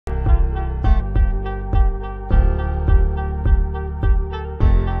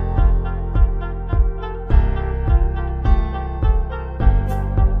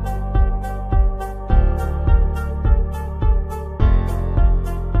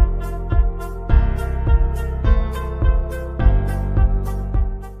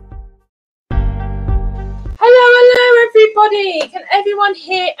everybody? Can everyone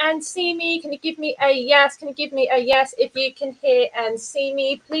hear and see me? Can you give me a yes? Can you give me a yes if you can hear and see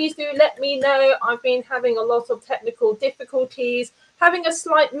me? Please do let me know. I've been having a lot of technical difficulties, having a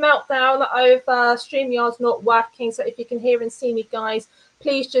slight meltdown over StreamYard's not working. So if you can hear and see me, guys,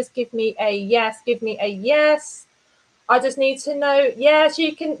 please just give me a yes. Give me a yes. I just need to know. Yes,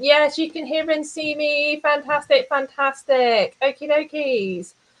 you can hear and see me. Fantastic, fantastic. Okie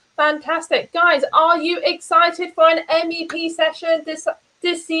dokies. Fantastic. Guys, are you excited for an MEP session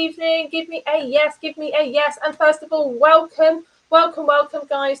this evening? Give me a yes, give me a yes. And first of all, welcome,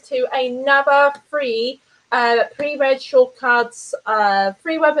 guys, to another free pre-reg shortcuts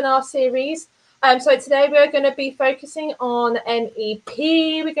free webinar series. So today we're going to be focusing on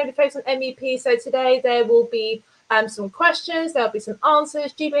MEP. We're going to focus on MEP. So today there will be some questions, there'll be some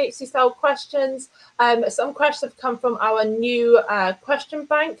answers, GPhC style questions. Some questions have come from our new question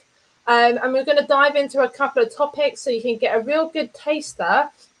bank. And we're going to dive into a couple of topics so you can get a real good taster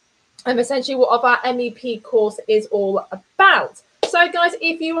of essentially what our MEP course is all about. So guys,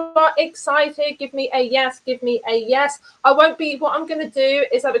 if you are excited, give me a yes, give me a yes. What I'm going to do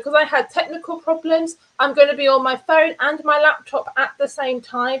is that because I had technical problems, I'm going to be on my phone and my laptop at the same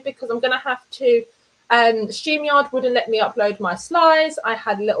time because I'm going to have to StreamYard wouldn't let me upload my slides. I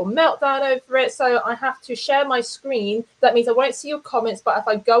had a little meltdown over it, so I have to share my screen. That means I won't see your comments, but if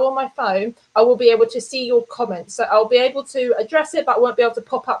I go on my phone, I will be able to see your comments. So I'll be able to address it, but I won't be able to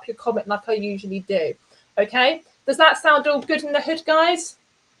pop up your comment like I usually do. Okay? Does that sound all good in the hood, guys?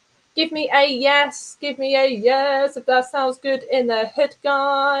 Give me a yes. Give me a yes if that sounds good in the hood,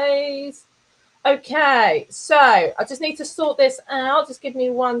 guys. Okay, so I just need to sort this out. Just give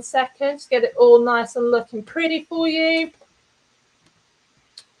me 1 second. Just get it all nice and looking pretty for you.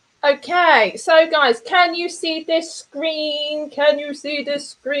 Okay, so guys, can you see this screen? Can you see this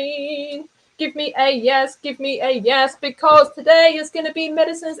screen? Give me a yes, give me a yes, because today is going to be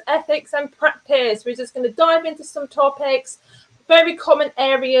medicines, ethics, and practice. We're just going to dive into some topics, very common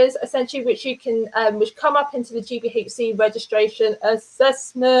areas, essentially, which you can, which come up into the GPhC registration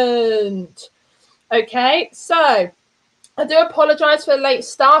assessment. Okay, so I do apologize for late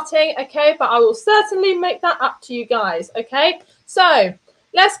starting, okay, but I will certainly make that up to you guys, okay? So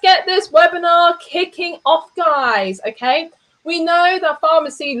let's get this webinar kicking off, guys, okay? We know that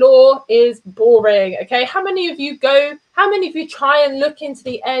pharmacy law is boring, okay? How many of you try and look into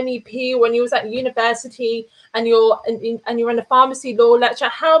the MEP when you was at university and you're in a pharmacy law lecture?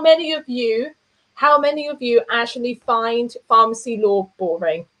 How many of you actually find pharmacy law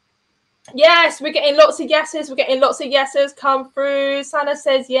boring? Yes, we're getting lots of yeses. We're getting lots of yeses come through. Sana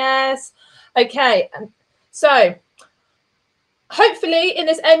says yes. Okay, so hopefully in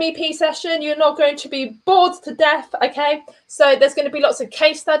this MEP session, you're not going to be bored to death, okay? So there's going to be lots of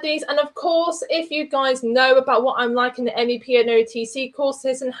case studies. And of course, if you guys know about what I'm like in the MEP and OTC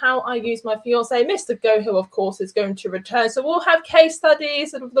courses and how I use my fiance, Mr. Gohill, of course, is going to return. So we'll have case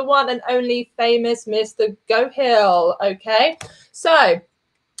studies of the one and only famous Mr. Gohill, okay? So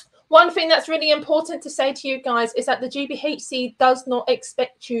one thing that's really important to say to you guys is that the GPhC does not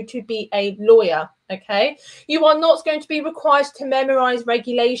expect you to be a lawyer, okay? You are not going to be required to memorize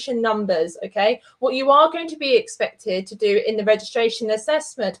regulation numbers, okay? What you are going to be expected to do in the registration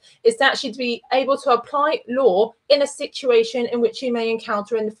assessment is to actually be able to apply law in a situation in which you may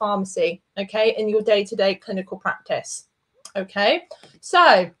encounter in the pharmacy, okay, in your day-to-day clinical practice, okay?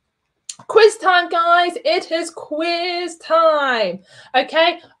 So quiz time, guys. It is quiz time.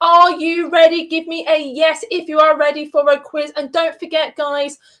 Okay, are you ready? Give me a yes if you are ready for a quiz. And don't forget,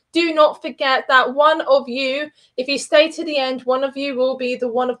 guys, do not forget that one of you, if you stay to the end, one of you will be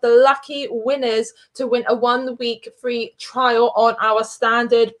one of the lucky winners to win a 1 week free trial on our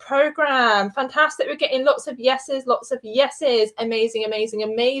standard program. Fantastic. We're getting lots of yeses, lots of yeses. Amazing, amazing,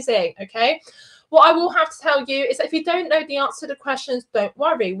 amazing. Okay. What I will have to tell you is that if you don't know the answer to the questions, don't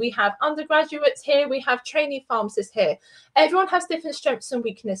worry. We have undergraduates here. We have trainee pharmacists here. Everyone has different strengths and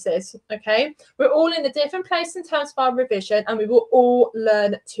weaknesses, okay? We're all in a different place in terms of our revision, and we will all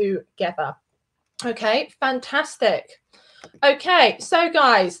learn together. Okay, fantastic. Okay, so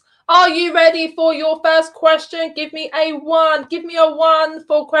guys, are you ready for your first question? Give me a 1. Give me a 1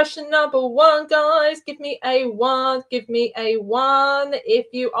 for question number 1, guys. Give me a 1. Give me a 1 if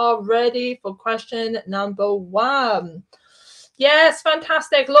you are ready for question number 1. Yes,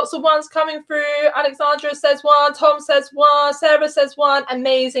 fantastic. Lots of ones coming through. Alexandra says 1, Tom says 1, Sarah says 1.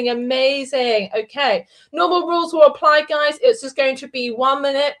 Amazing, amazing. Okay, normal rules will apply, guys. It's just going to be 1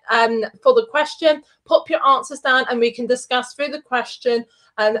 minute for the question. Pop your answers down and we can discuss through the question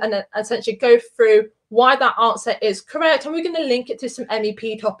and essentially go through why that answer is correct. And we're going to link it to some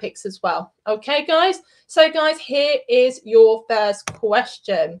MEP topics as well. Okay, guys? So, guys, here is your first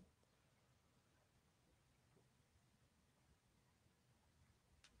question.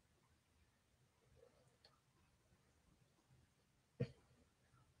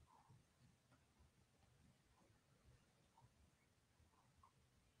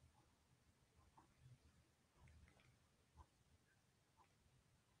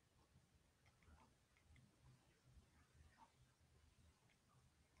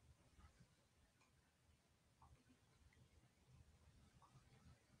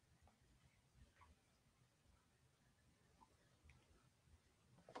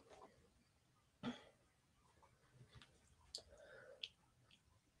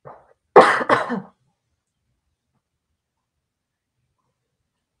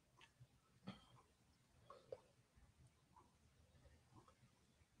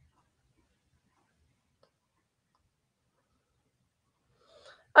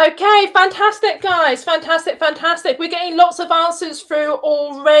 Okay, fantastic, guys. Fantastic, fantastic. We're getting lots of answers through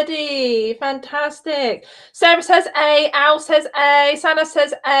already. Fantastic. Sarah says A, Al says A, Sana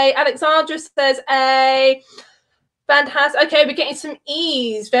says A, Alexandra says A. Fantastic. Okay, we're getting some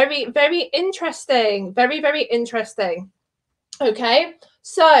E's. Very, very interesting. Very, very interesting. Okay,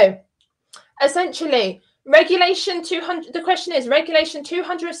 so essentially, Regulation 200, the question is, Regulation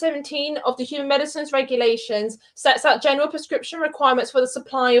 217 of the Human Medicines Regulations sets out general prescription requirements for the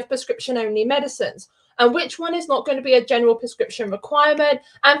supply of prescription-only medicines. And which one is not going to be a general prescription requirement?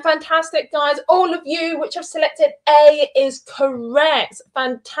 And fantastic, guys, all of you which have selected A is correct.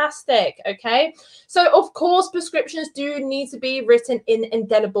 Fantastic, okay? So, of course, prescriptions do need to be written in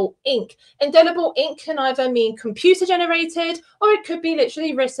indelible ink. Indelible ink can either mean computer-generated or it could be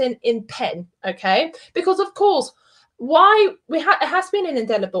literally written in pen, okay? Because, of course, it has been in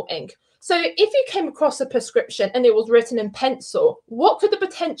indelible ink. So if you came across a prescription and it was written in pencil, what could the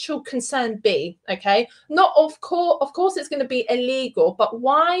potential concern be? Okay, not of course it's going to be illegal, but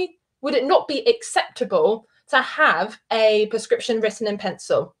why would it not be acceptable to have a prescription written in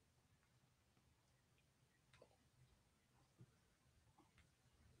pencil?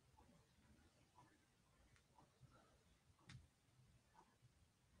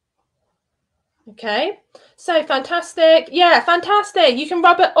 Okay, so fantastic. Yeah, fantastic. You can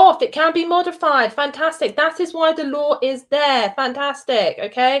rub it off. It can be modified. Fantastic. That is why the law is there. Fantastic.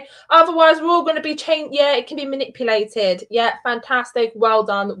 Okay, otherwise we're all going to be changed. Yeah, it can be manipulated. Yeah, fantastic. Well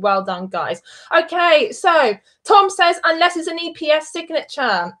done, guys. Okay, so Tom says unless it's an EPS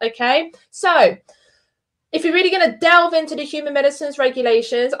signature. Okay, so if you're really going to delve into the human medicines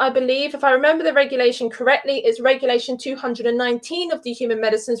regulations, I believe, if I remember the regulation correctly, it's Regulation 219 of the human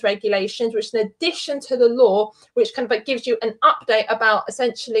medicines regulations, which is in addition to the law, which kind of gives you an update about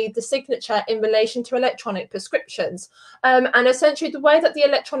essentially the signature in relation to electronic prescriptions. And essentially the way that the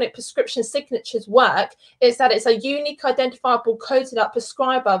electronic prescription signatures work is that it's a unique identifiable coded up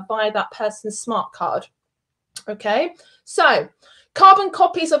prescriber via that person's smart card. Okay, so carbon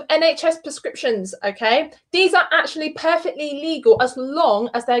copies of NHS prescriptions, okay? These are actually perfectly legal as long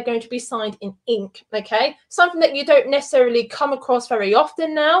as they're going to be signed in ink, okay? Something that you don't necessarily come across very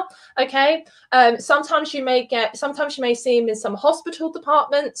often now, okay? Sometimes you may see them in some hospital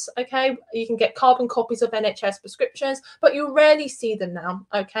departments, okay? You can get carbon copies of NHS prescriptions, but you rarely see them now,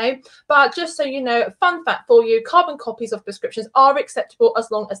 okay? But just so you know, fun fact for you, carbon copies of prescriptions are acceptable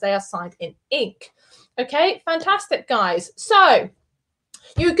as long as they are signed in ink. Okay, fantastic, guys. So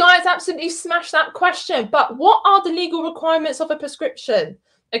you guys absolutely smashed that question. But what are the legal requirements of a prescription?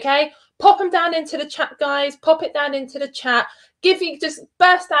 Okay, pop them down into the chat, guys. Pop it down into the chat. Just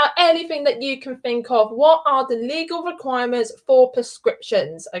burst out anything that you can think of. What are the legal requirements for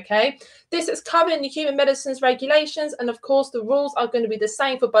prescriptions? Okay, this is covered in the human medicines regulations, and of course the rules are going to be the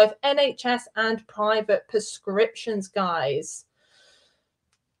same for both NHS and private prescriptions, guys.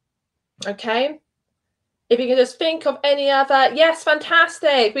 Okay. If you can just think of any other, yes,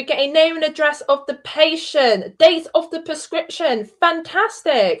 fantastic. We're getting name and address of the patient, date of the prescription,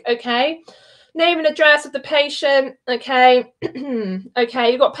 fantastic. Okay, name and address of the patient. Okay,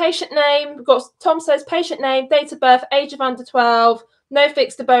 okay. You've got patient name. We've got Tom says patient name, date of birth, age of under 12. No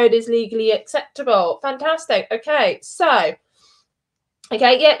fixed abode is legally acceptable. Fantastic. Okay, so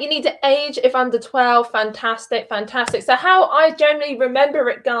Okay, yeah, you need to age if under 12. Fantastic, fantastic. So how I generally remember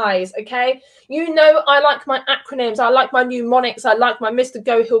it, guys, okay? You know I like my acronyms, I like my mnemonics, I like my Mr.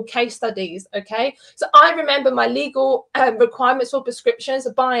 Gohill case studies, okay? So I remember my legal requirements for prescriptions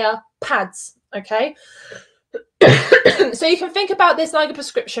via pads, okay? So you can think about this like a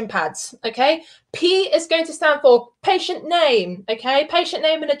prescription pads, okay? P is going to stand for patient name, okay? Patient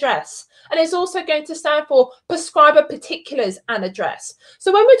name and address. And it's also going to stand for prescriber particulars and address.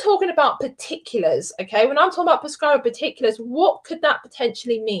 So when we're talking about particulars, okay, when I'm talking about prescriber particulars, what could that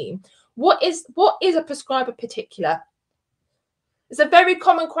potentially mean? What is a prescriber particular? It's a very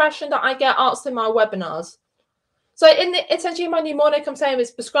common question that I get asked in my webinars. So essentially my mnemonic I'm saying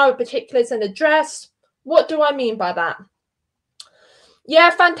is prescriber particulars and address. What do I mean by that?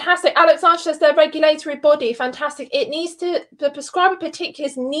 Yeah, fantastic. Alexander says their regulatory body, fantastic. It needs to, the prescriber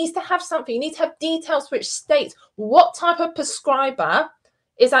particulars needs to have something. You need to have details which states what type of prescriber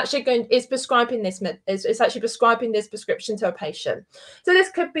is actually prescribing this prescription to a patient. So this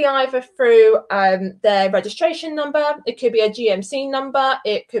could be either through their registration number, it could be a GMC number,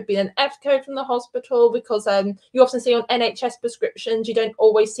 it could be an F code from the hospital, because you often see on NHS prescriptions you don't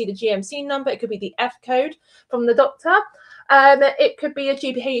always see the GMC number. It could be the F code from the doctor. It could be a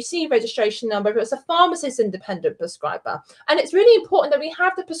GPhC registration number if it's a pharmacist independent prescriber. And it's really important that we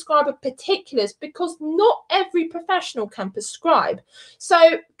have the prescriber particulars, because not every professional can prescribe.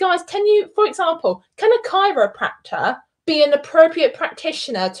 So guys, for example, can a chiropractor be an appropriate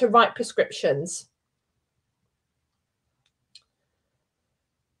practitioner to write prescriptions?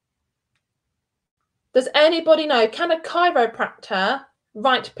 Does anybody know? Can a chiropractor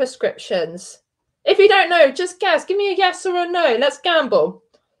write prescriptions? If you don't know, just guess. Give me a yes or a no. Let's gamble.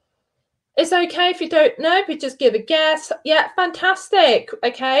 It's okay if you don't know, if you just give a guess. Yeah, fantastic.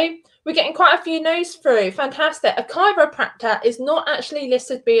 Okay, we're getting quite a few no's through. Fantastic. A chiropractor is not actually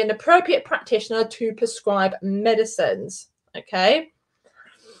listed to be an appropriate practitioner to prescribe medicines. Okay.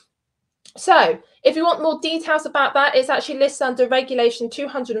 So if you want more details about that, it's actually listed under Regulation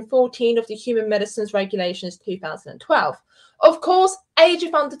 214 of the Human Medicines Regulations 2012. Of course, age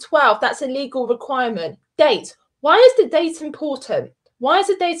of under 12, that's a legal requirement. Date. Why is the date important? Why is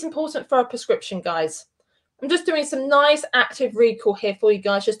the date important for a prescription, guys? I'm just doing some nice active recall here for you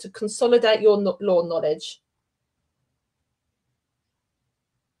guys, just to consolidate your law knowledge.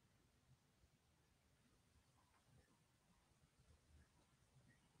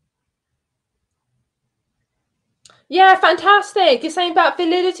 Yeah, fantastic. You're saying about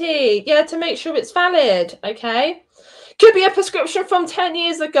validity. Yeah, to make sure it's valid. Okay. Could be a prescription from 10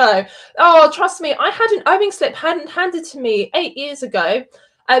 years ago. Oh, trust me, I had an owing slip handed to me 8 years ago.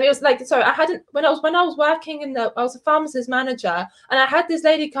 It was like, so I hadn't, when I was working I was a pharmacist manager, and I had this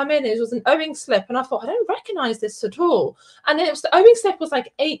lady come in, and it was an owing slip, and I thought, I don't recognize this at all. And then the owing slip was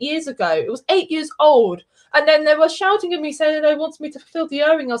like 8 years ago. It was 8 years old. And then they were shouting at me, saying they wanted me to fulfill the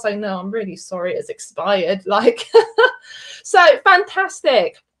owing. I was like, no, I'm really sorry, it's expired. Like, so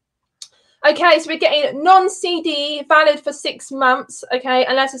fantastic. Okay, so we're getting non-CD valid for 6 months, okay,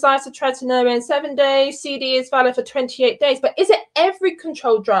 unless it's isotretinoin in 7 days. CD is valid for 28 days. But is it every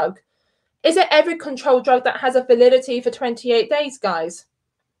controlled drug? Is it every controlled drug that has a validity for 28 days, guys?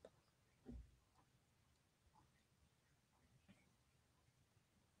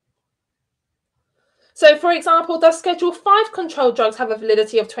 So, for example, does Schedule 5 controlled drugs have a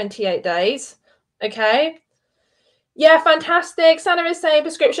validity of 28 days? Okay. Yeah, fantastic. Sana is saying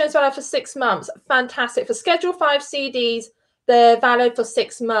prescriptions valid for 6 months. Fantastic. For Schedule 5 CDs, they're valid for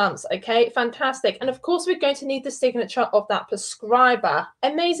 6 months. Okay, fantastic. And of course, we're going to need the signature of that prescriber.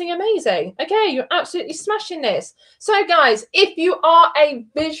 Amazing, amazing. Okay, you're absolutely smashing this. So, guys, if you are a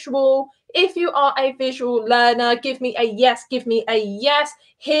visual learner, give me a yes, give me a yes.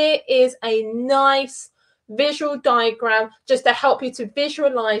 Here is a nice visual diagram just to help you to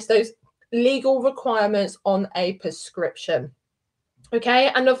visualize those legal requirements on a prescription.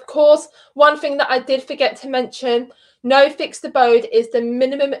 Okay, and of course, one thing that I did forget to mention, no fixed abode is the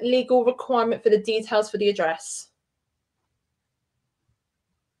minimum legal requirement for the details for the address.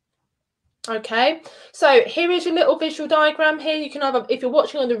 Okay, so here is your little visual diagram here. You can either, if you're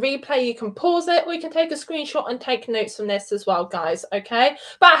watching on the replay, you can pause it, or you can take a screenshot and take notes from this as well, guys. Okay,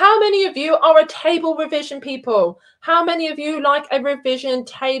 but how many of you are a table revision people? How many of you like a revision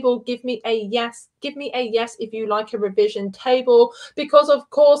table? Give me a yes. Give me a yes if you like a revision table, because of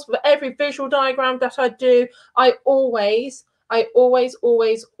course, for every visual diagram that I do, I always do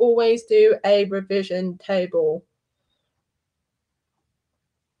a revision table.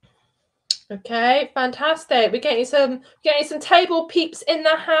 Okay, fantastic. We're getting some table peeps in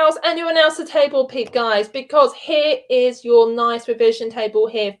the house. Anyone else a table peep, guys? Because here is your nice revision table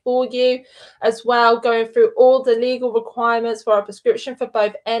here for you as well, going through all the legal requirements for a prescription for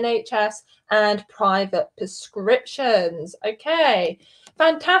both NHS and private prescriptions. Okay,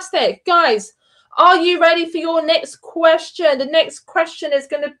 fantastic. Guys, are you ready for your next question? The next question is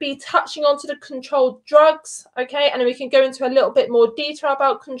going to be touching onto the controlled drugs, okay? And then we can go into a little bit more detail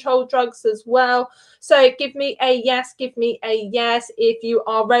about controlled drugs as well. So give me a yes, give me a yes if you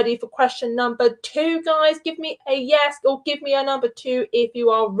are ready for question number 2, guys. Give me a yes or give me a number 2 if you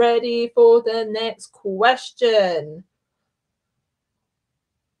are ready for the next question.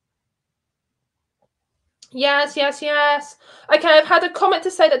 Yes, yes, yes. Okay, I've had a comment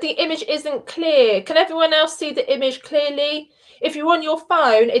to say that the image isn't clear. Can everyone else see the image clearly? If you're on your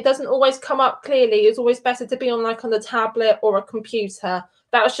phone, it doesn't always come up clearly. It's always better to be on like on the tablet or a computer.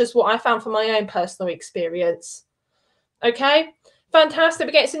 That was just what I found from my own personal experience. Okay, fantastic.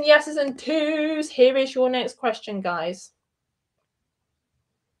 We're getting some yeses and twos. Here is your next question, guys.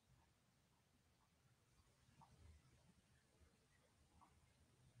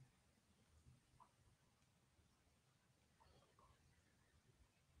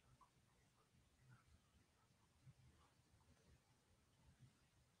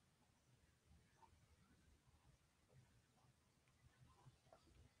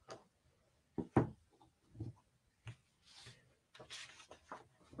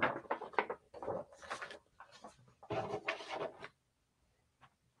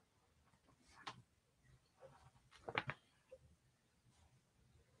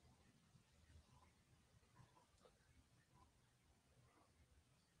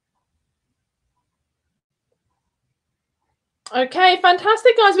 Okay,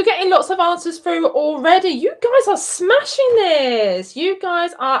 fantastic, guys. We're getting lots of answers through already. You guys are smashing this. You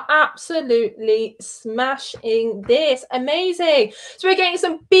guys are absolutely smashing this. Amazing. So we're getting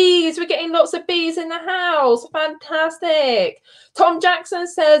some B's. We're getting lots of B's in the house. Fantastic. Tom Jackson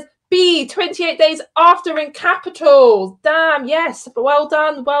says B, 28 days after in capitals. Damn, yes. Well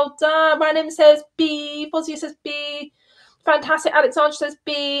done. Well done. Random says B. Fozzie says B. Fantastic. Alexandra says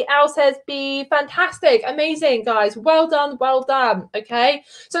B. Al says B. Fantastic. Amazing, guys. Well done. Well done. Okay.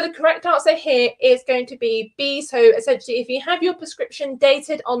 So the correct answer here is going to be B. So essentially, if you have your prescription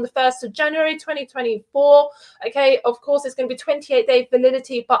dated on the 1st of January 2024, okay, of course, it's going to be 28-day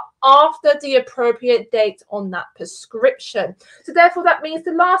validity, but after the appropriate date on that prescription. So therefore, that means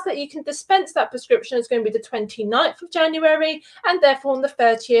the last that you can dispense that prescription is going to be the 29th of January, and therefore on the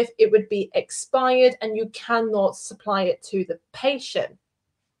 30th, it would be expired and you cannot supply it to the patient.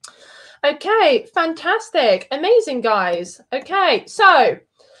 Okay, fantastic. Amazing, guys. Okay, so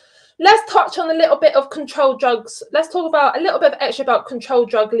let's touch on a little bit of controlled drugs. Let's talk about a little bit extra about controlled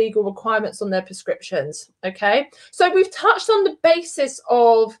drug legal requirements on their prescriptions. Okay, so we've touched on the basis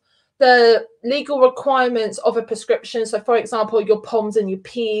of the legal requirements of a prescription. So, for example, your POMs and your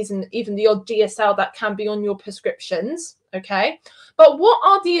Ps and even the odd GSL that can be on your prescriptions. Okay, but what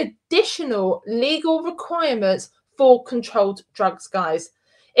are the additional legal requirements for controlled drugs, guys?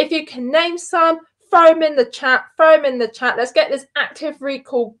 If you can name some, throw them in the chat. Throw them in the chat. Let's get this active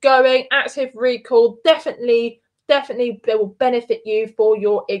recall going. Active recall definitely they will benefit you for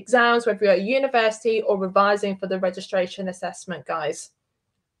your exams, whether you're at university or revising for the registration assessment, guys.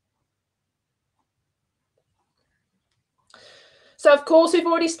 So, of course, we've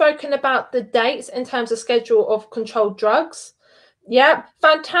already spoken about the dates in terms of schedule of controlled drugs. Yeah,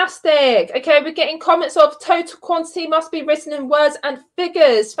 fantastic. Okay, we're getting comments of total quantity must be written in words and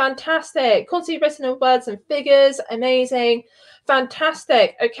figures. Fantastic. Quantity written in words and figures. Amazing.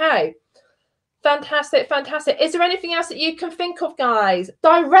 Fantastic. Okay. Fantastic, fantastic. Is there anything else that you can think of, guys?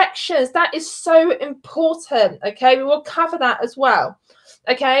 Directions. That is so important. Okay, we will cover that as well.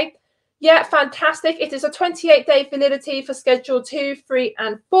 Okay. Yeah, fantastic. It is a 28-day validity for Schedule 2, 3,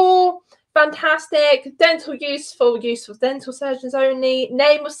 and 4. Fantastic. Dental use for dental surgeons only.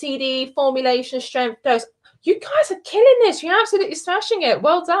 Name of CD, formulation, strength, dose. You guys are killing this. You're absolutely smashing it.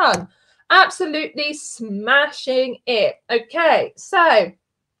 Well done. Absolutely smashing it. Okay, so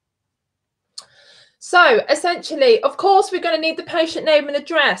essentially, of course, we're going to need the patient name and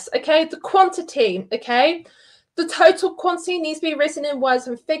address. Okay, the quantity. Okay. The total quantity needs to be written in words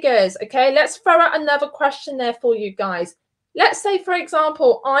and figures. Okay, let's throw out another question there for you guys. Let's say, for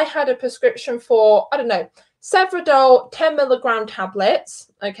example, I had a prescription for, I don't know, Sevrodol 10 milligram tablets.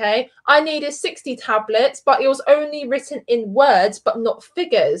 Okay, I needed 60 tablets, but it was only written in words, but not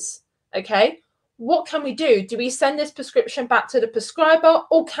figures. Okay, what can we do? Do we send this prescription back to the prescriber,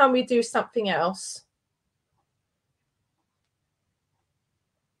 or can we do something else?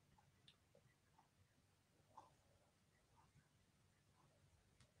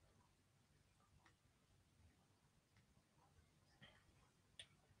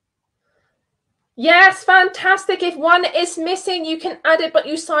 Yes, fantastic. If one is missing, you can add it, but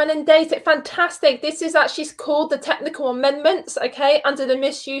you sign and date it. Fantastic. This is actually called the technical amendments, okay, under the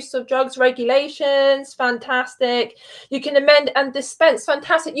misuse of drugs regulations. Fantastic. You can amend and dispense.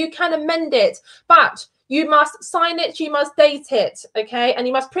 Fantastic. You can amend it, but you must sign it, you must date it, okay, and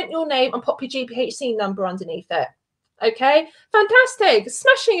you must print your name and pop your GPhC number underneath it. Okay, fantastic.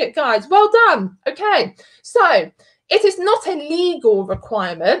 Smashing it, guys. Well done. Okay, so it is not a legal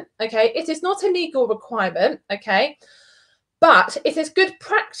requirement, okay? It is not a legal requirement, okay? But it is good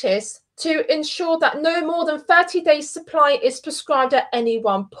practice to ensure that no more than 30 days supply is prescribed at any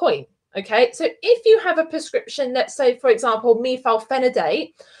one point, okay? So if you have a prescription, let's say, for example,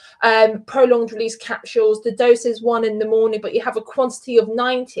 methylphenidate, prolonged release capsules, the dose is 1 in the morning, but you have a quantity of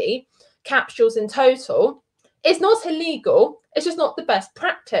 90 capsules in total, it's not illegal, it's just not the best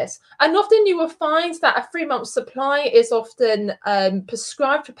practice. And often you will find that a 3-month supply is often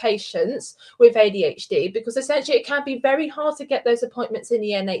prescribed for patients with ADHD, because essentially it can be very hard to get those appointments in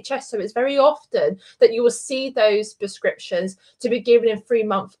the NHS. So it's very often that you will see those prescriptions to be given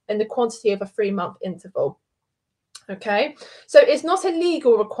in the quantity of a 3-month interval. Okay, so it's not a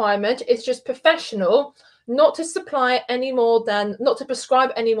legal requirement, it's just professional not to prescribe any more than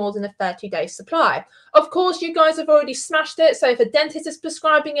a 30-day supply. Of course, you guys have already smashed it. So if a dentist is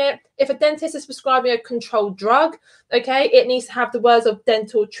prescribing it, if a dentist is prescribing a controlled drug, okay, it needs to have the words of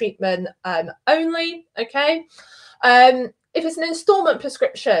dental treatment only, okay. If it's an installment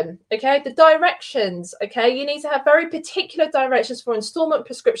prescription, okay, the directions, okay, you need to have very particular directions for installment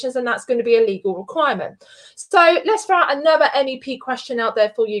prescriptions, and that's going to be a legal requirement. So let's throw out another MEP question out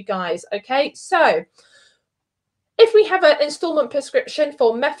there for you guys, okay. So if we have an installment prescription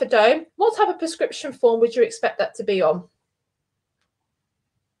for methadone, what type of prescription form would you expect that to be on?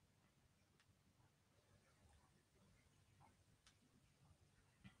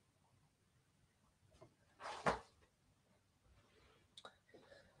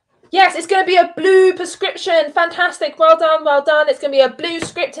 Yes, it's going to be a blue prescription. Fantastic. Well done. Well done. It's going to be a blue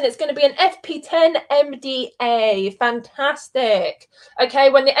script, and it's going to be an FP10 MDA. Fantastic. Okay,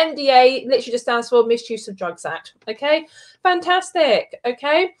 when the MDA literally just stands for Misuse of Drugs Act. Okay, fantastic.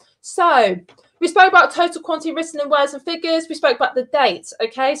 Okay, so we spoke about total quantity written in words and figures. We spoke about the dates.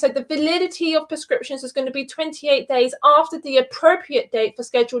 Okay, so the validity of prescriptions is going to be 28 days after the appropriate date for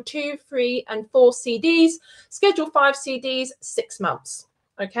Schedule 2, 3, and 4 CDs. Schedule 5 CDs, 6 months.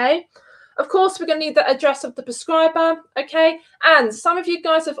 Okay, of course, we're going to need the address of the prescriber. Okay, and some of you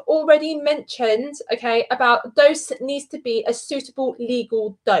guys have already mentioned, okay, about dose needs to be a suitable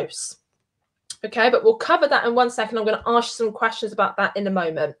legal dose. Okay, but we'll cover that in 1 second. I'm going to ask you some questions about that in a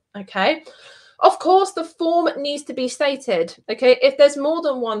moment. Okay, of course, the form needs to be stated. Okay, if there's more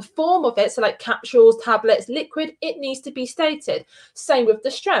than one form of it, so like capsules, tablets, liquid, it needs to be stated. Same with the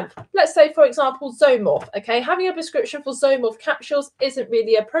strength. Let's say, for example, Zomorph. Okay, having a prescription for Zomorph capsules isn't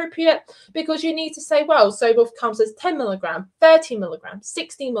really appropriate, because you need to say, well, Zomorph comes as 10 milligram, 30 milligram,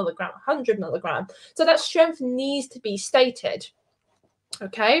 60 milligram, 100 milligram. So that strength needs to be stated.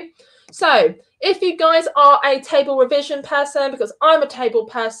 Okay, so if you guys are a table revision person, because I'm a table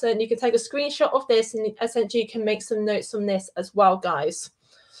person, you can take a screenshot of this and essentially you can make some notes from this as well, guys.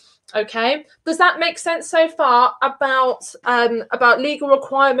 Okay, does that make sense so far about legal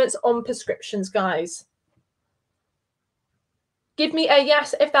requirements on prescriptions, guys? Give me a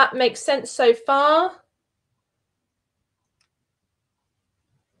yes if that makes sense so far.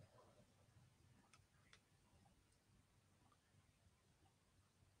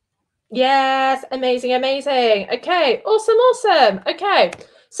 Yes, amazing, amazing. Okay, awesome, awesome. Okay,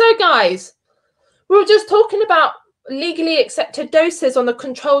 so guys, we were just talking about legally accepted doses on the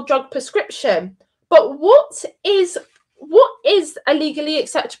controlled drug prescription, but what is a legally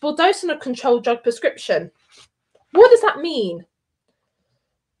acceptable dose on a controlled drug prescription? What does that mean?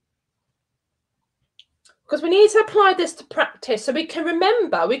 Because we need to apply this to practice so we can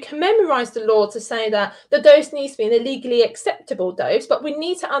memorize the law to say that the dose needs to be in a legally acceptable dose, but we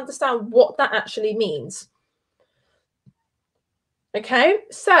need to understand what that actually means. Okay,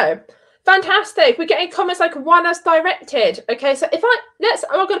 so fantastic. We're getting comments like one as directed. Okay, so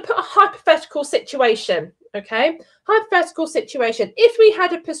I'm going to put a hypothetical situation. Okay, hypothetical situation. If we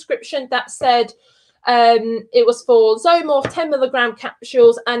had a prescription that said it was for Zomorph 10 milligram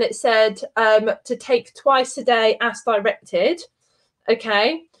capsules, and it said to take twice a day as directed,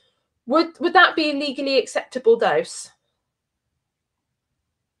 okay, would that be a legally acceptable dose?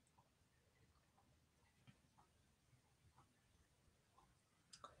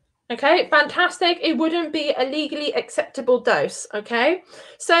 Okay, fantastic. It wouldn't be a legally acceptable dose. Okay,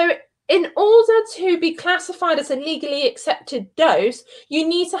 so in order to be classified as a legally accepted dose, you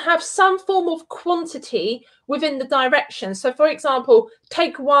need to have some form of quantity within the direction. So, for example,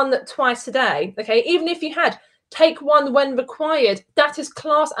 take one twice a day. Okay, even if you had take one when required, that is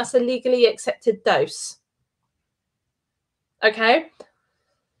classed as a legally accepted dose. Okay,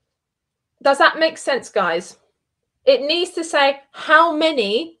 does that make sense, guys? It needs to say how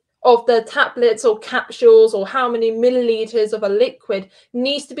many of the tablets or capsules or how many milliliters of a liquid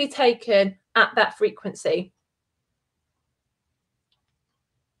needs to be taken at that frequency.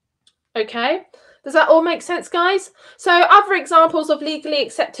 Okay, does that all make sense, guys? So other examples of legally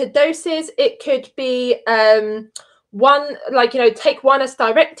accepted doses, it could be one, like, take one as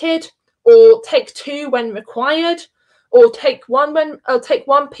directed, or take two when required, or take one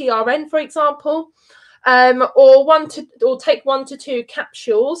PRN, for example, or take 1 to 2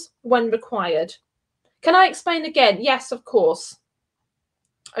 capsules when required. Can I explain again? Yes, of course.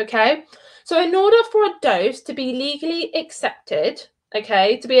 Okay, so in order for a dose to be legally accepted,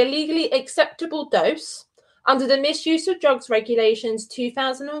 okay, to be a legally acceptable dose under the Misuse of Drugs Regulations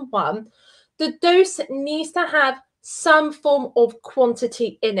 2001, the dose needs to have some form of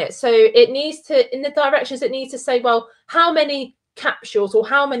quantity in it. So it needs to, in the directions, it needs to say, well, how many capsules or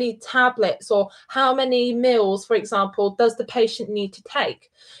how many tablets or how many mils, for example, does the patient need to take?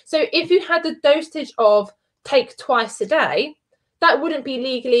 So if you had the dosage of take twice a day, that wouldn't be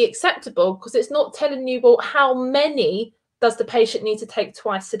legally acceptable because it's not telling you, well, how many does the patient need to take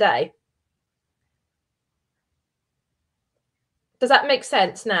twice a day? Does that make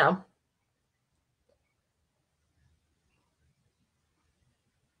sense now?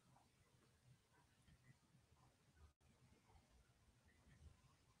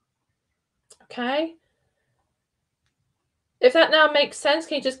 Okay. If that now makes sense,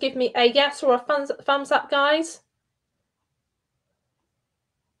 can you just give me a yes or a thumbs up, guys?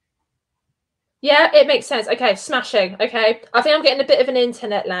 Yeah, it makes sense. Okay, smashing. Okay, I think I'm getting a bit of an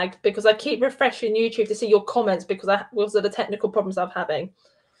internet lag because I keep refreshing YouTube to see your comments because of the technical problems I'm having.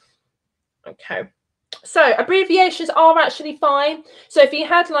 Okay, so abbreviations are actually fine. So if you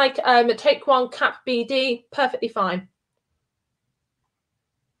had like take one cap BD, perfectly fine.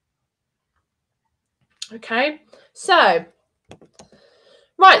 Okay, so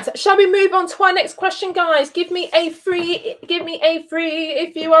right, shall we move on to our next question, guys? Give me a free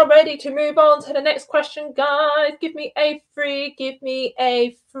if you are ready to move on to the next question, guys. Give me a free.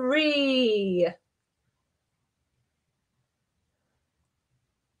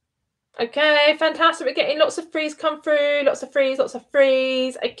 Okay, fantastic. We're getting lots of frees come through, lots of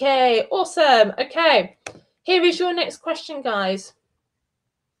frees. Okay, awesome. Okay, here is your next question, guys.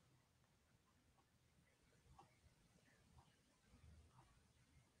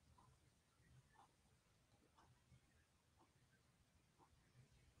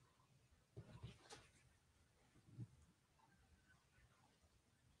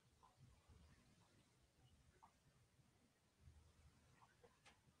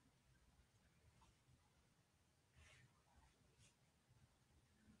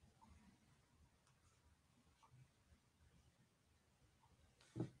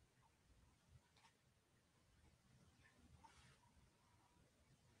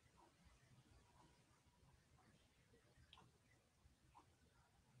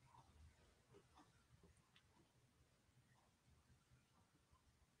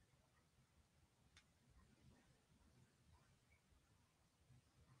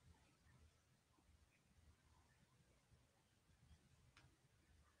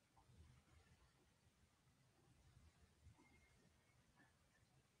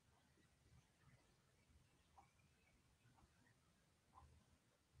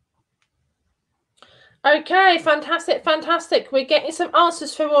 Okay, fantastic. We're getting some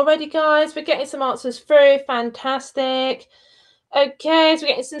answers through already, guys. We're getting some answers through. Fantastic. Okay, so we're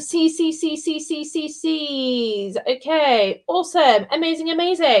getting some C's. Okay, awesome.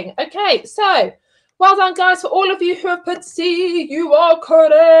 Amazing. Okay, so well done, guys, for all of you who have put C. You are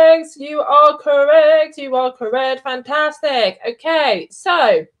correct. Fantastic. Okay,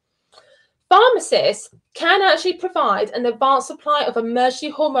 so pharmacists can actually provide an advanced supply of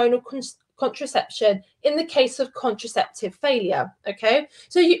emergency hormonal contraception in the case of contraceptive failure. Okay,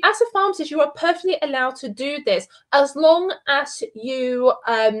 so you, as a pharmacist, you are perfectly allowed to do this as long as you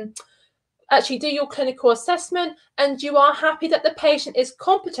actually do your clinical assessment and you are happy that the patient is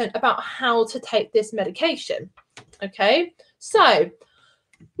competent about how to take this medication. Okay, so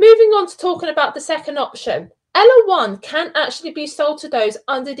moving on to talking about the second option. Ella1 can actually be sold to those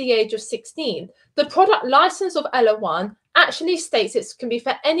under the age of 16. The product license of Ella1 actually states it can be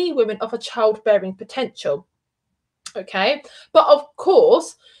for any women of a childbearing potential. Okay, but of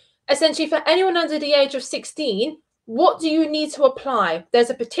course, essentially for anyone under the age of 16, what do you need to apply? There's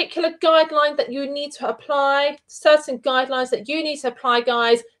a particular guideline that you need to apply, certain guidelines that you need to apply,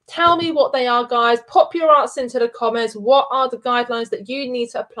 guys. Tell me what they are, guys. Pop your answer into the comments. What are the guidelines that you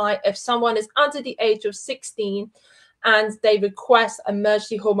need to apply if someone is under the age of 16 and they request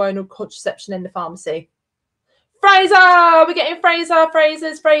emergency hormonal contraception in the pharmacy? Fraser, we're getting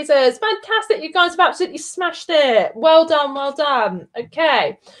Frasers. Fantastic. You guys have absolutely smashed it. Well done, well done.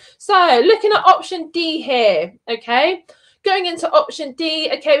 Okay, so looking at option D here, okay, going into option D,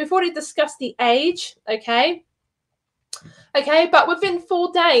 okay, we've already discussed the age, okay, but within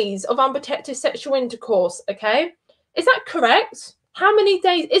 4 days of unprotected sexual intercourse, okay, is that correct? How many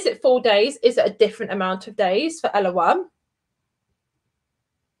days? Is it 4 days? Is it a different amount of days for Ella1?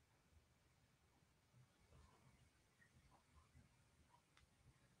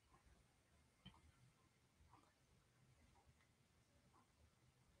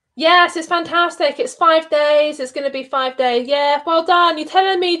 Yes, it's fantastic. It's 5 days. It's going to be 5 days. Yeah, well done. You're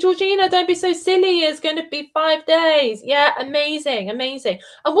telling me, Georgina, don't be so silly. It's going to be 5 days. Yeah, amazing, amazing.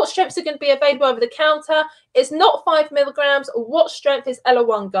 And what strengths are going to be available over the counter? It's not 5 milligrams. What strength is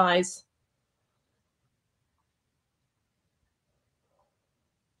Ella1, guys?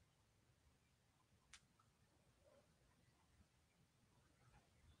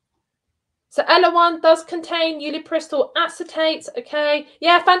 So Ella1 does contain ulipristal acetate, okay?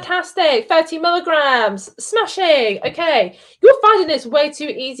 Yeah, fantastic. 30 milligrams. Smashing. Okay. You're finding this way too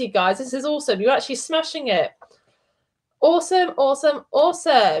easy, guys. This is awesome. You're actually smashing it. Awesome, awesome,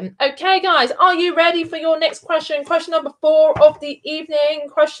 awesome. Okay, guys, are you ready for your next question? Question number 4 of the evening.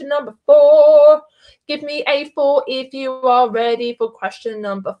 Question number 4. Give me a 4 if you are ready for question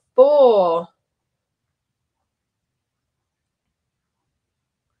number 4.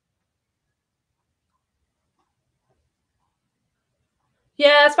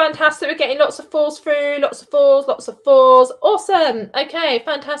 Yeah, it's fantastic. We're getting lots of 4s through, lots of 4s, lots of 4s. Awesome. Okay,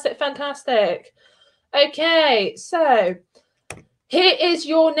 fantastic, fantastic. Okay, so here is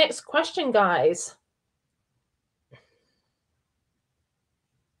your next question, guys.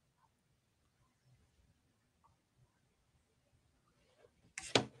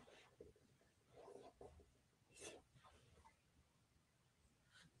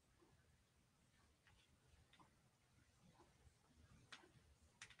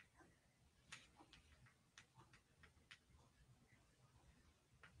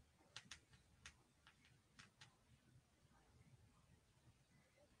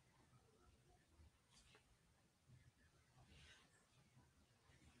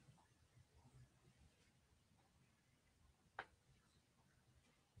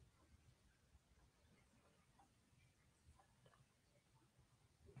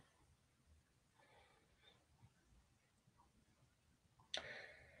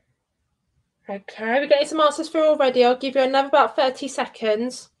 Okay, we're getting some answers through already. I'll give you another about 30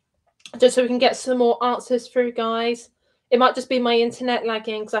 seconds just so we can get some more answers through, guys. It might just be my internet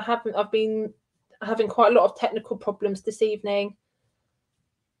lagging because I've been having quite a lot of technical problems this evening.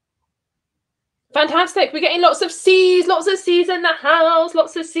 Fantastic. We're getting lots of C's in the house.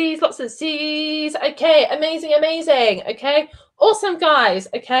 Lots of C's. Okay, amazing, amazing. Okay, awesome, guys.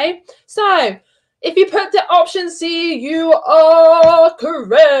 Okay, so if you put the option C, you are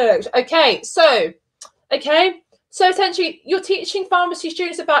correct. Okay, so essentially you're teaching pharmacy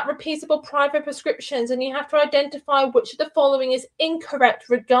students about repeatable private prescriptions, and you have to identify which of the following is incorrect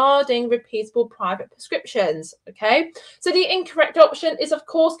regarding repeatable private prescriptions. Okay, so the incorrect option is of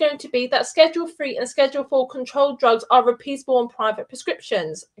course going to be that Schedule 3 and Schedule 4 controlled drugs are repeatable on private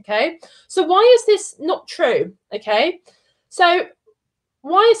prescriptions. Okay, so why is this not true? Okay, so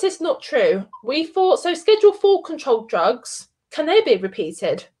why is this not true? We thought so Schedule 4 controlled drugs, can they be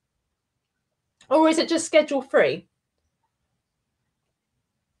repeated? Or is it just Schedule 3?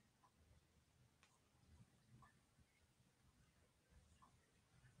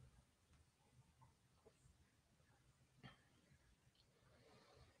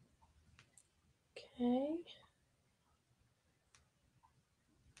 Okay.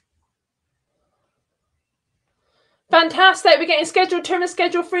 Fantastic. We're getting Schedule 2 and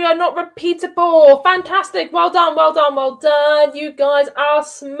Schedule 3 are not repeatable. Fantastic. Well done, well done, well done. You guys are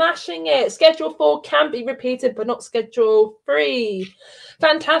smashing it. Schedule 4 can be repeated, but not Schedule 3.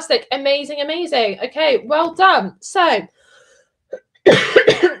 Fantastic. Amazing, amazing. Okay, well done. So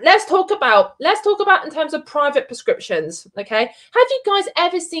let's talk about in terms of private prescriptions. Okay, have you guys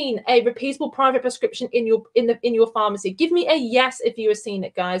ever seen a repeatable private prescription in your pharmacy? Give me a yes if you have seen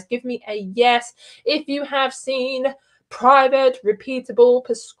it, guys. Give me a yes if you have seen private repeatable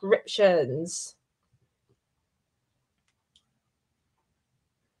prescriptions.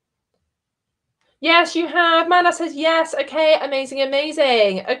 Yes, you have. Mana says yes. Okay, amazing,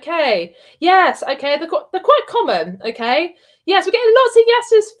 amazing. Okay, yes. Okay, they're quite common. Okay, yes, we're getting lots of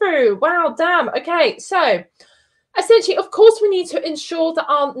yeses through. Wow, damn. Okay, so essentially, of course, we need to ensure that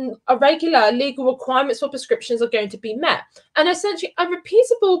our regular legal requirements for prescriptions are going to be met. And essentially, a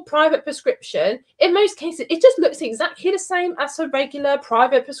repeatable private prescription, in most cases, it just looks exactly the same as a regular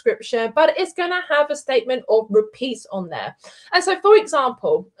private prescription, but it's going to have a statement of repeats on there. And so, for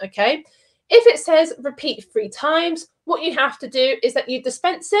example, okay, if it says repeat 3 times, what you have to do is that you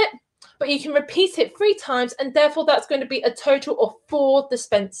dispense it, but you can repeat it 3 times, and therefore that's going to be a total of 4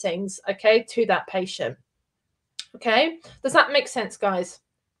 dispensings, okay, to that patient. Okay, does that make sense, guys?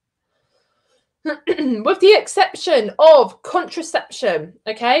 With the exception of contraception,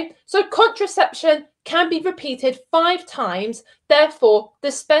 okay? So contraception can be repeated 5 times, therefore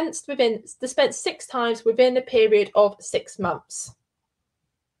dispensed 6 times within a period of 6 months.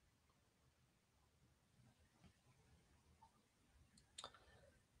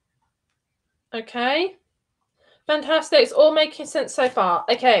 Okay, fantastic. It's all making sense so far.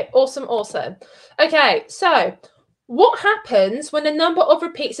 Okay, awesome, awesome. Okay, so what happens when the number of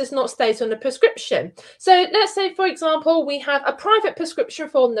repeats is not stated on the prescription? So let's say, for example, we have a private prescription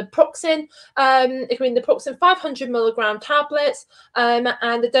for naproxen, naproxen 500 milligram tablets, and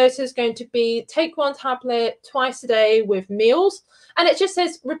the dose is going to be take 1 tablet twice a day with meals, and it just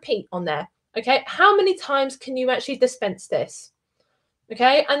says repeat on there. Okay, how many times can you actually dispense this?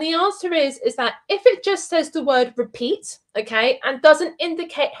 Okay, and the answer is that if it just says the word repeat, okay, and doesn't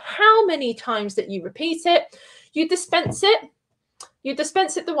indicate how many times that you repeat it, you dispense it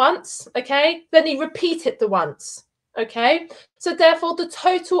the once, okay, then you repeat it the once, okay. So therefore the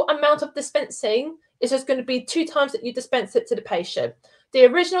total amount of dispensing is just going to be 2 times that you dispense it to the patient, the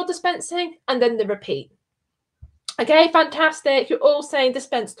original dispensing and then the repeat. Okay, fantastic. You're all saying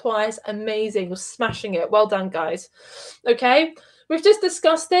dispense twice. Amazing. You're smashing it. Well done, guys. Okay, we've just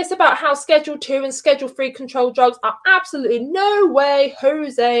discussed this about how Schedule 2 and Schedule 3 controlled drugs are absolutely no way,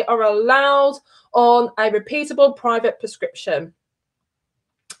 Jose, are allowed on a repeatable private prescription.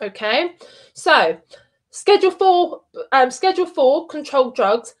 Okay, so Schedule 4 controlled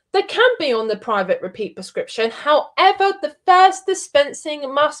drugs, they can be on the private repeat prescription. However, the first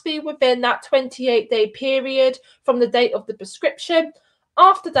dispensing must be within that 28-day period from the date of the prescription.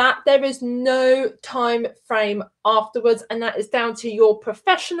 After that, there is no time frame afterwards, and that is down to your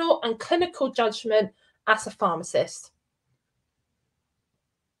professional and clinical judgment as a pharmacist.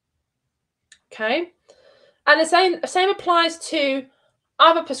 Okay, and the same applies to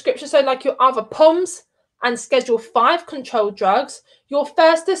other prescriptions, so like your other POMs and Schedule 5 controlled drugs. Your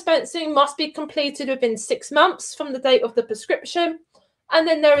first dispensing must be completed within 6 months from the date of the prescription, and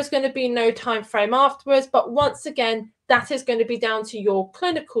then there is going to be no time frame afterwards. But once again, that is going to be down to your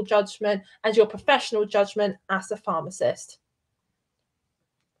clinical judgment and your professional judgment as a pharmacist.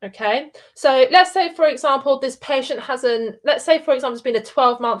 Okay, so let's say, for example, this patient let's say, for example, it's been a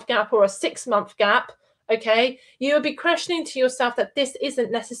 12-month gap or a 6-month gap. Okay, you will be questioning to yourself that this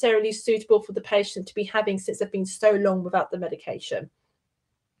isn't necessarily suitable for the patient to be having since they've been so long without the medication.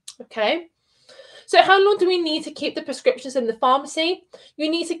 Okay, so how long do we need to keep the prescriptions in the pharmacy? You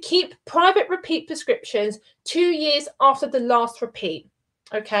need to keep private repeat prescriptions 2 years after the last repeat.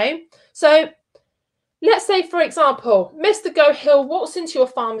 Okay, so let's say, for example, Mr. Gohill walks into your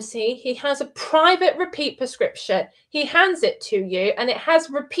pharmacy. He has a private repeat prescription. He hands it to you and it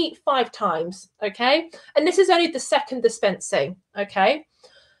has repeat 5 times, okay? And this is only the second dispensing, okay?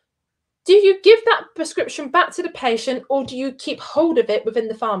 Do you give that prescription back to the patient or do you keep hold of it within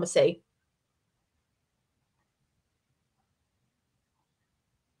the pharmacy?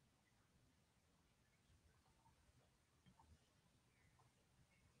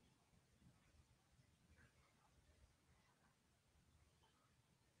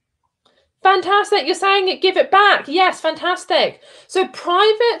 Fantastic. You're saying it, give it back. Yes, fantastic. So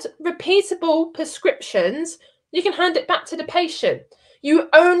private repeatable prescriptions, you can hand it back to the patient. You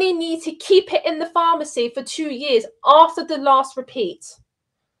only need to keep it in the pharmacy for 2 years after the last repeat.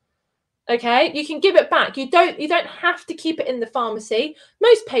 Okay, you can give it back. You don't have to keep it in the pharmacy.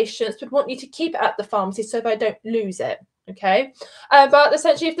 Most patients would want you to keep it at the pharmacy so they don't lose it. Okay, but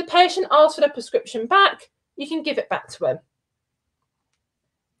essentially, if the patient asks for their prescription back, you can give it back to them.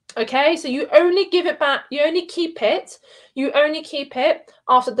 Okay, so you only give it back, you only keep it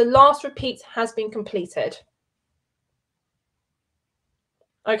after the last repeat has been completed.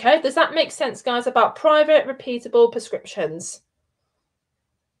 Okay, does that make sense, guys, about private repeatable prescriptions?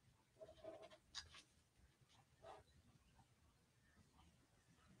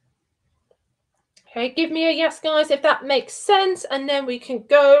 Okay, give me a yes, guys, if that makes sense, and then we can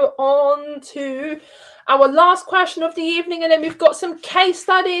go on to our last question of the evening, and then we've got some case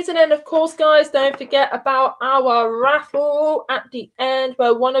studies, and then, of course, guys, don't forget about our raffle at the end,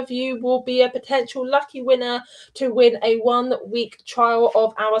 where one of you will be a potential lucky winner to win a 1-week trial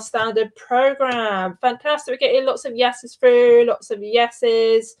of our standard program. Fantastic. We're getting lots of yeses through, lots of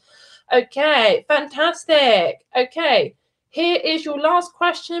yeses. Okay, fantastic. Okay. Here is your last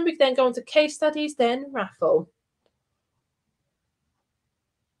question. We then go on to case studies, then raffle.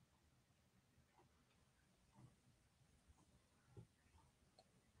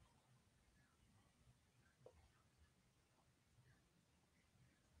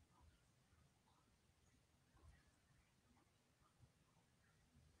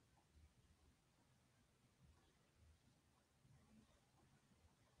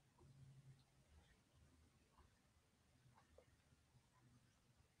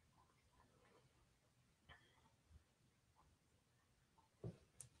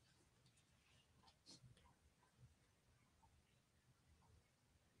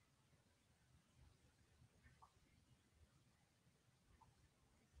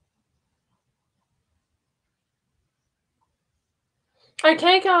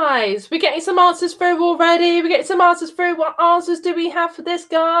 Okay, guys, we're getting some answers through already. We're getting some answers through. What answers do we have for this,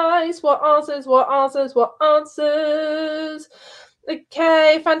 guys? What answers? What answers? What answers?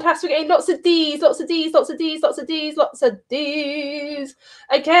 Okay, fantastic. We're getting lots of D's, lots of D's, lots of D's, lots of D's, lots of D's.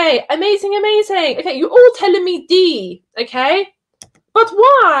 Okay, amazing, amazing. Okay, you're all telling me D, okay? But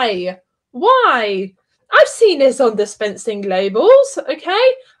why? Why? I've seen this on dispensing labels, okay? And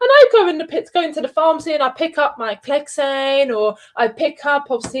I go in the pits, go into the pharmacy, and I pick up my Clexane, or I pick up,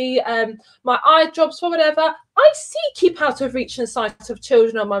 obviously, my eye drops or whatever. I see keep out of reach and sight of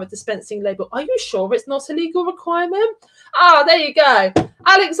children on my dispensing label. Are you sure it's not a legal requirement? Ah, there you go.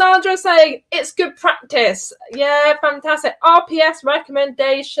 Alexandra saying it's good practice. Yeah, fantastic. RPS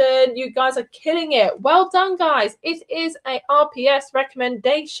recommendation. You guys are killing it. Well done, guys. It is a RPS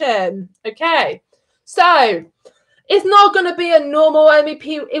recommendation. Okay. So it's not going to be a normal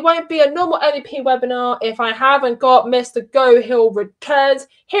MEP. It won't be a normal MEP webinar if I haven't got Mr. Go Hill returns.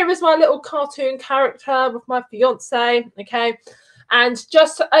 Here is my little cartoon character with my fiance. Okay. And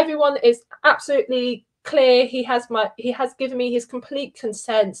just so everyone is absolutely clear, he has given me his complete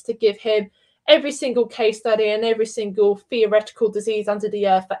consent to give him every single case study and every single theoretical disease under the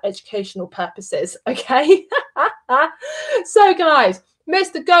earth for educational purposes. Okay. So, guys,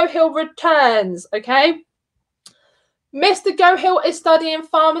 Mr. Go Hill returns. Okay. Mr. Go Hill is studying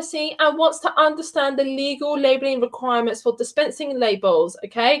pharmacy and wants to understand the legal labeling requirements for dispensing labels.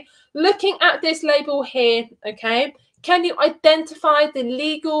 Okay. Looking at this label here. Okay. Can you identify the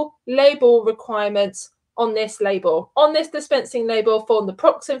legal label requirements on this label, on this dispensing label for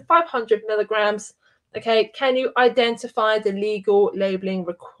naproxen 500 milligrams? Okay, can you identify the legal labeling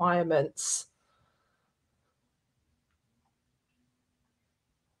requirements?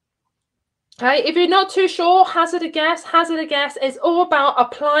 Okay, if you're not too sure, hazard a guess. Hazard a guess is all about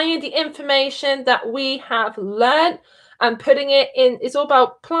applying the information that we have learned and putting it in. It's all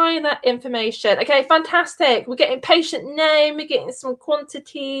about applying that information. Okay, fantastic. We're getting patient name. We're getting some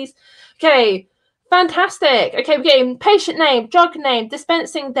quantities. Okay, fantastic. Okay, we're getting patient name, drug name,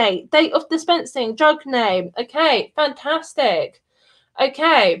 dispensing date, date of dispensing, drug name. Okay, fantastic.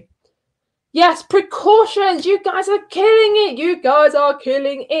 Okay. Yes, precautions. You guys are killing it. You guys are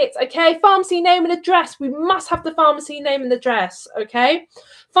killing it. Okay, pharmacy name and address. We must have the pharmacy name and address. Okay.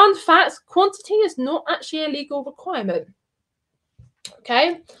 Fun facts, quantity is not actually a legal requirement.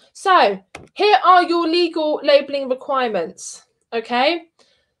 Okay, so here are your legal labeling requirements. Okay.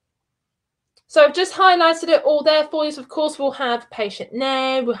 So I've just highlighted it all there for you. So of course, we'll have patient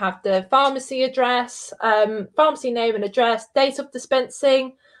name, we'll have the pharmacy address, pharmacy name and address, date of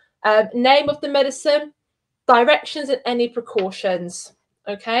dispensing, name of the medicine, directions and any precautions.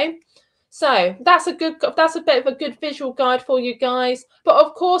 Okay, so that's a bit of a good visual guide for you guys. But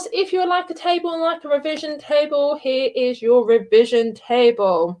of course, if you like a table and like a revision table, here is your revision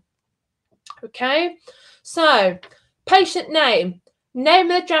table. Okay, so patient name,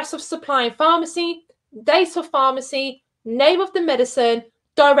 name and address of supplying pharmacy, date of pharmacy, name of the medicine,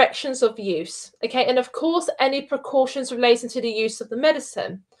 directions of use. Okay, and of course, any precautions relating to the use of the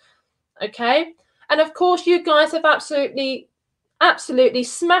medicine. Okay, and of course, you guys have absolutely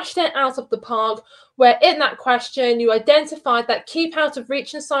smashed it out of the park, where in that question you identified that keep out of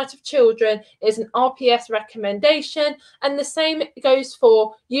reach and sight of children is an RPS recommendation, and the same goes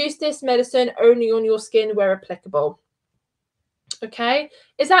for use this medicine only on your skin where applicable. Okay,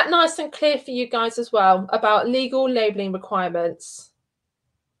 is that nice and clear for you guys as well about legal labeling requirements?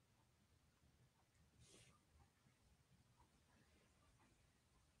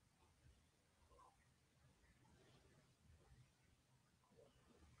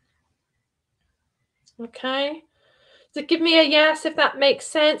 Okay. So give me a yes if that makes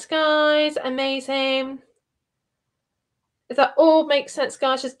sense, guys. Amazing. If that all makes sense,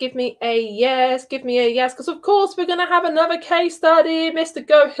 guys, just give me a yes. Give me a yes. Because, of course, we're going to have another case study. Mr.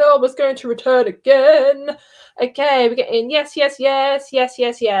 Go Hill was going to return again. Okay, we're getting yes, yes, yes, yes,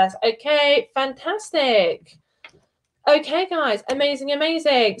 yes, yes. Okay, fantastic. Okay, guys, amazing,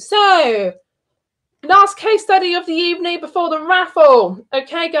 amazing. So, last case study of the evening before the raffle.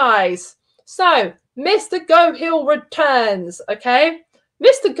 Okay, guys. So, Mr. Go Hill returns. Okay,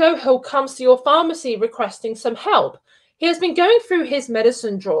 Mr. Go Hill comes to your pharmacy requesting some help. He has been going through his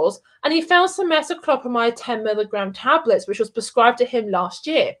medicine drawers and he found some metoclopramide 10 milligram tablets, which was prescribed to him last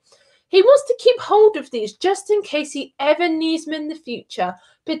year. He wants to keep hold of these just in case he ever needs them in the future,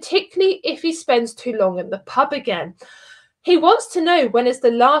 particularly if he spends too long at the pub again. He wants to know when is the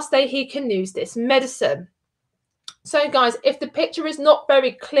last day he can use this medicine. So, guys, if the picture is not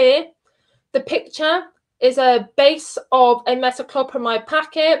very clear, the picture is a base of a metoclopramide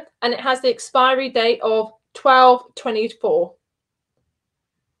packet and it has the expiry date of 12/24.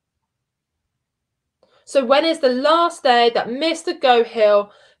 So when is the last day that Mr. Go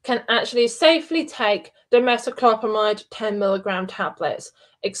Hill can actually safely take the metoclopramide 10 milligram tablets?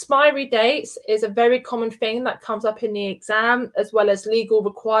 Expiry dates is a very common thing that comes up in the exam, as well as legal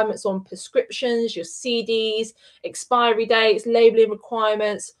requirements on prescriptions, your CDs, expiry dates, labeling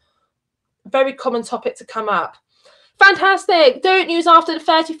requirements. Very common topic to come up. Fantastic. Don't use after the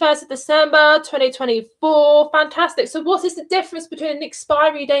 31st of December 2024. Fantastic. So what is the difference between an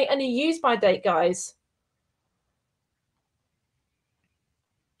expiry date and a use by date, guys?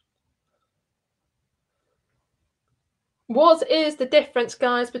 What is the difference,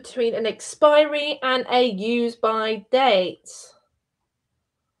 guys, between an expiry and a use by date?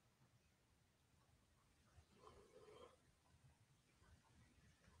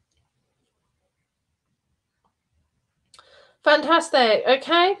 Fantastic.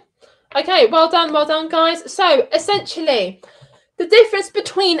 Okay. Okay, well done, guys. So essentially, the difference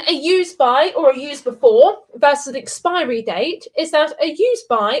between a use by or a use before versus an expiry date is that a use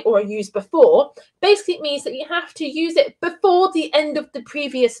by or a use before basically means that you have to use it before the end of the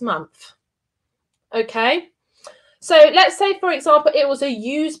previous month. Okay, so let's say, for example, it was a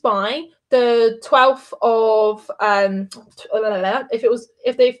use by the 12th of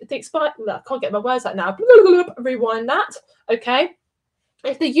if they expire, I can't get my words out now. Rewind that. Okay.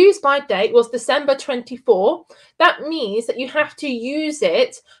 If the use by date was December 24, that means that you have to use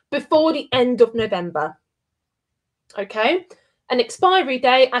it before the end of November. Okay. An expiry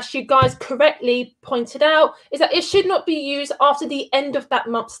date, as you guys correctly pointed out, is that it should not be used after the end of that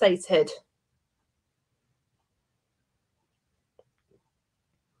month stated.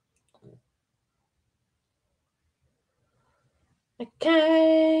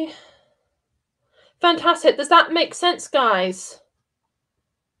 Okay. Fantastic. Does that make sense, guys?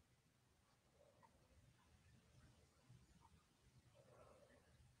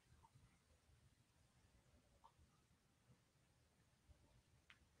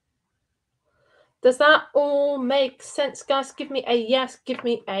 Does that all make sense, guys? Give me a yes. Give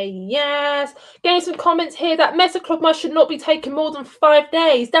me a yes. Getting some comments here that metoclopramide should not be taken more than 5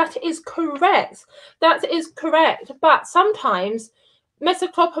 days. That is correct. That is correct. But sometimes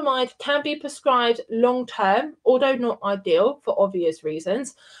metoclopramide can be prescribed long-term, although not ideal for obvious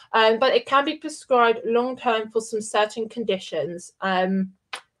reasons. But it can be prescribed long-term for some certain conditions.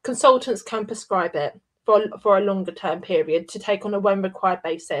 Consultants can prescribe it for a longer-term period to take on a when required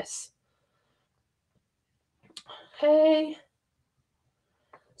basis. Okay.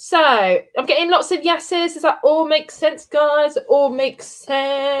 So I'm getting lots of yeses. Does that all make sense, guys? It all makes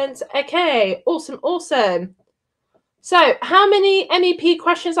sense. Okay. Awesome. Awesome. So how many MEP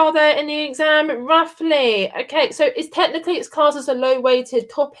questions are there in the exam? Roughly. Okay. So it's classed as a low-weighted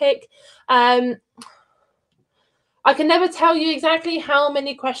topic. I can never tell you exactly how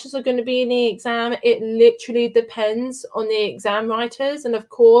many questions are going to be in the exam. It literally depends on the exam writers. And of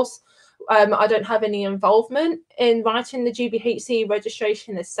course, I don't have any involvement in writing the GPhC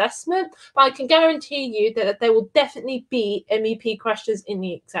registration assessment, but I can guarantee you that there will definitely be MEP questions in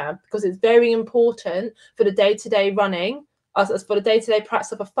the exam because it's very important for the day-to-day running, as for the day-to-day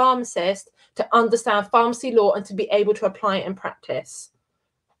practice of a pharmacist, to understand pharmacy law and to be able to apply it in practice.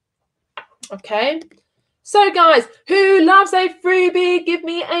 Okay. So, guys, who loves a freebie? Give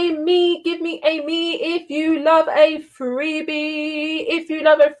me a me. Give me a me if you love a freebie. If you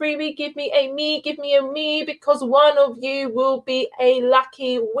love a freebie, give me a me. Give me a me because one of you will be a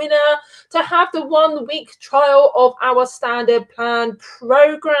lucky winner to have the 1 week trial of our standard plan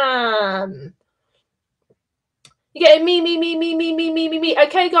program. You get a me.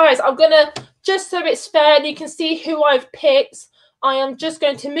 Okay, guys, I'm going to just so it's fair and you can see who I've picked, I am just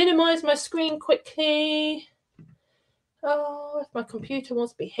going to minimize my screen quickly. Oh, if my computer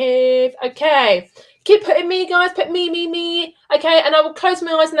wants to behave. Okay, keep putting me, guys. Put me. Okay, and I will close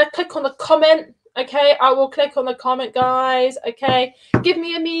my eyes and I click on the comment. Okay, I will click on the comment, guys. Okay, give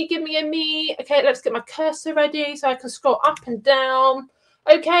me a me. Okay, let's get my cursor ready so I can scroll up and down.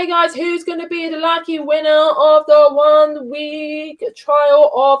 Okay, guys, who's going to be the lucky winner of the 1 week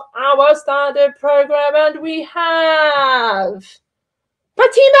trial of our standard program? And we have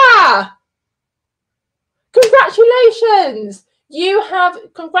Fatima. Congratulations!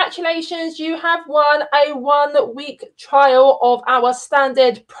 Congratulations, you have won a 1 week trial of our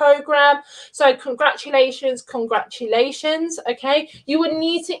standard program. So congratulations. Okay, you would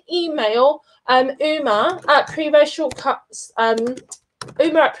need to email Uma at Pre-Reg Shortcuts.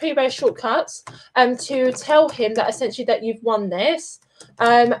 Uma at Pre-Reg Shortcuts to tell him that essentially that you've won this.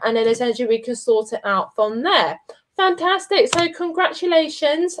 And then essentially we can sort it out from there. Fantastic. So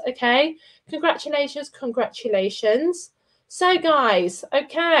congratulations. Okay. Congratulations. So guys,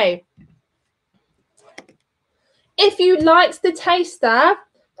 okay, if you liked the taster,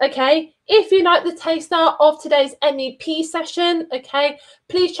 okay, if you like the taster of today's MEP session, okay,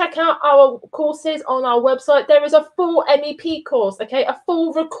 please check out our courses on our website. There is a full MEP course, okay, a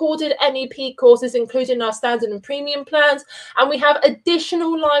full recorded MEP course is included in our standard and premium plans, and we have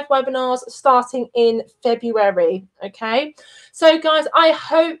additional live webinars starting in February, okay. So guys, I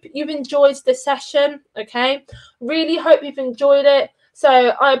hope you've enjoyed the session, okay, really hope you've enjoyed it. So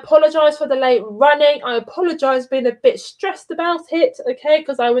I apologise for the late running. I apologise for being a bit stressed about it, okay,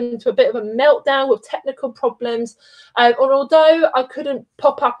 because I went into a bit of a meltdown with technical problems. And although I couldn't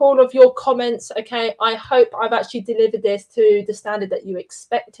pop up all of your comments, okay, I hope I've actually delivered this to the standard that you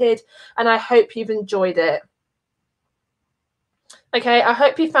expected, and I hope you've enjoyed it. Okay, I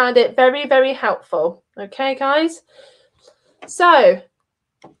hope you found it very, very helpful. Okay, guys. So,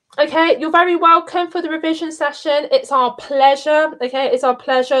 okay, you're very welcome for the revision session. It's our pleasure, okay? It's our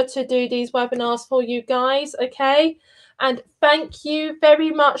pleasure to do these webinars for you guys, okay? And thank you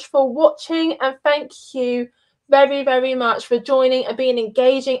very much for watching, and thank you very, very much for joining and being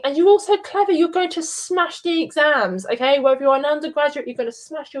engaging. And you're also clever. You're going to smash the exams, okay? Whether you're an undergraduate, you're going to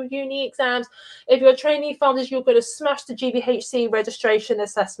smash your uni exams. If you're a trainee pharmacist, you're going to smash the GPhC registration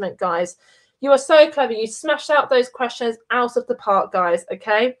assessment, guys. You are so clever. You smashed out those questions out of the park, guys,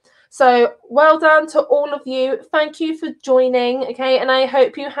 okay? So well done to all of you. Thank you for joining, okay? And I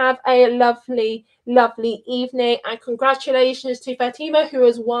hope you have a lovely, lovely evening. And congratulations to Fatima, who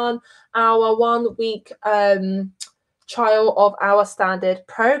has won our 1 week trial of our standard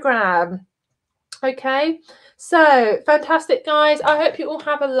program. Okay, so fantastic, guys. I hope you all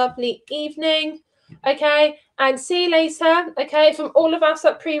have a lovely evening. Okay, and see you later. Okay, from all of us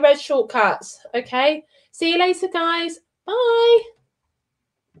at Pre-Reg Shortcuts. Okay, see you later, guys. Bye.